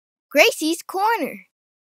Gracie's Corner.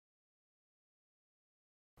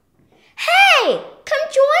 Hey, come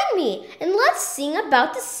join me and let's sing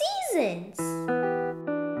about the seasons.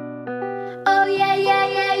 Oh yeah, yeah,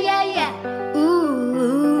 yeah, yeah, yeah. Ooh.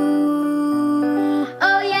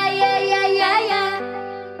 Oh yeah, yeah, yeah, yeah, yeah.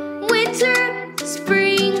 Winter,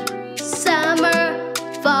 spring, summer,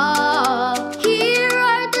 fall. Here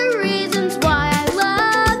are the reasons why I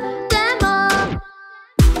love them all.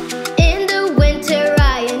 In the winter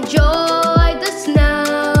I enjoy the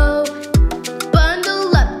snow.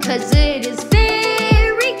 Bundle up 'cause it is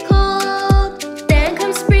very cold. Then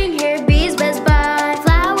comes spring, here bees buzz by.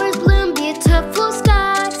 Flowers bloom, beautiful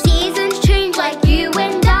sky. Seasons change like you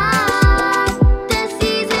and I. The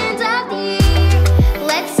seasons of the year.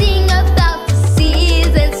 Let's sing about the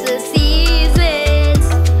seasons, the seasons.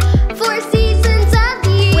 4 seasons of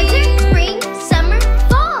the year. Winter, spring, summer,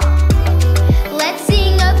 fall. Let's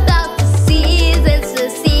sing about the seasons, the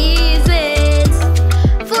seasons.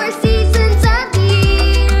 4 seasons of the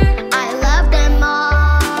year. I love them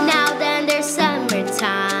all. Now then there's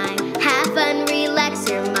summertime. Have fun, relax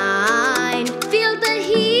your mind. Feel the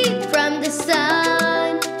heat from the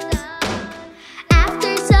sun.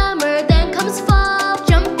 After summer then comes fall.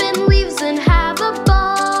 Jump in leaves and have a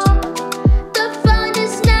ball. The fun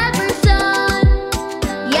is never done.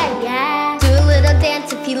 Yeah, yeah. Do a little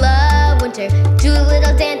dance if you love winter. Do a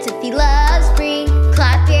little dance if you love spring.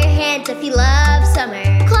 Clap your hands if you love summer.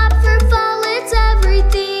 Clap for fall, it's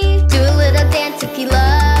everything. Do a little dance if you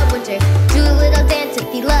love winter. Do a little dance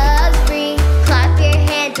if you love spring. Clap your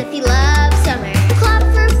hands if you love summer. Clap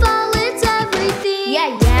for fall, it's everything. Yeah,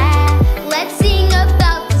 yeah. Let's sing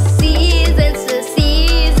about the seasons, the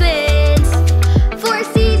seasons. 4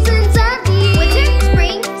 seasons of the year. Winter,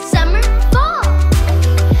 spring, summer, fall.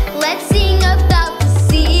 Let's sing about the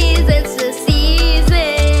seasons, the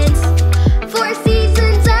seasons. 4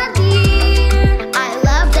 seasons of the year. I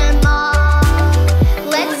love them all.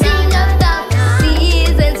 Let's sing about the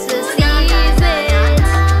seasons, the seasons.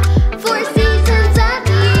 4 seasons of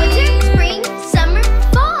the year. Winter, spring, summer,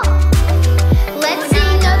 fall. Let's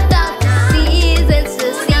sing about the seasons,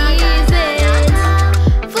 the seasons.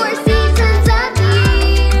 4 seasons of the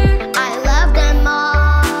year. I love them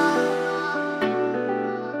all.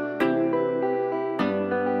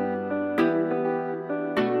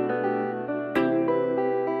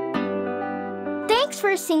 Thanks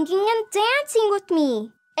for singing and dancing with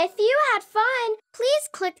me. If you had fun, please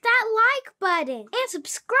click that like button and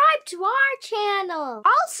subscribe to our channel.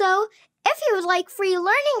 Also, if you would like free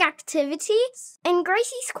learning activities and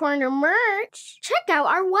Gracie's Corner merch, check out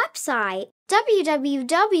our website,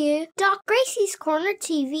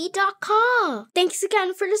 www.graciescornertv.com. Thanks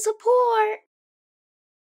again for the support.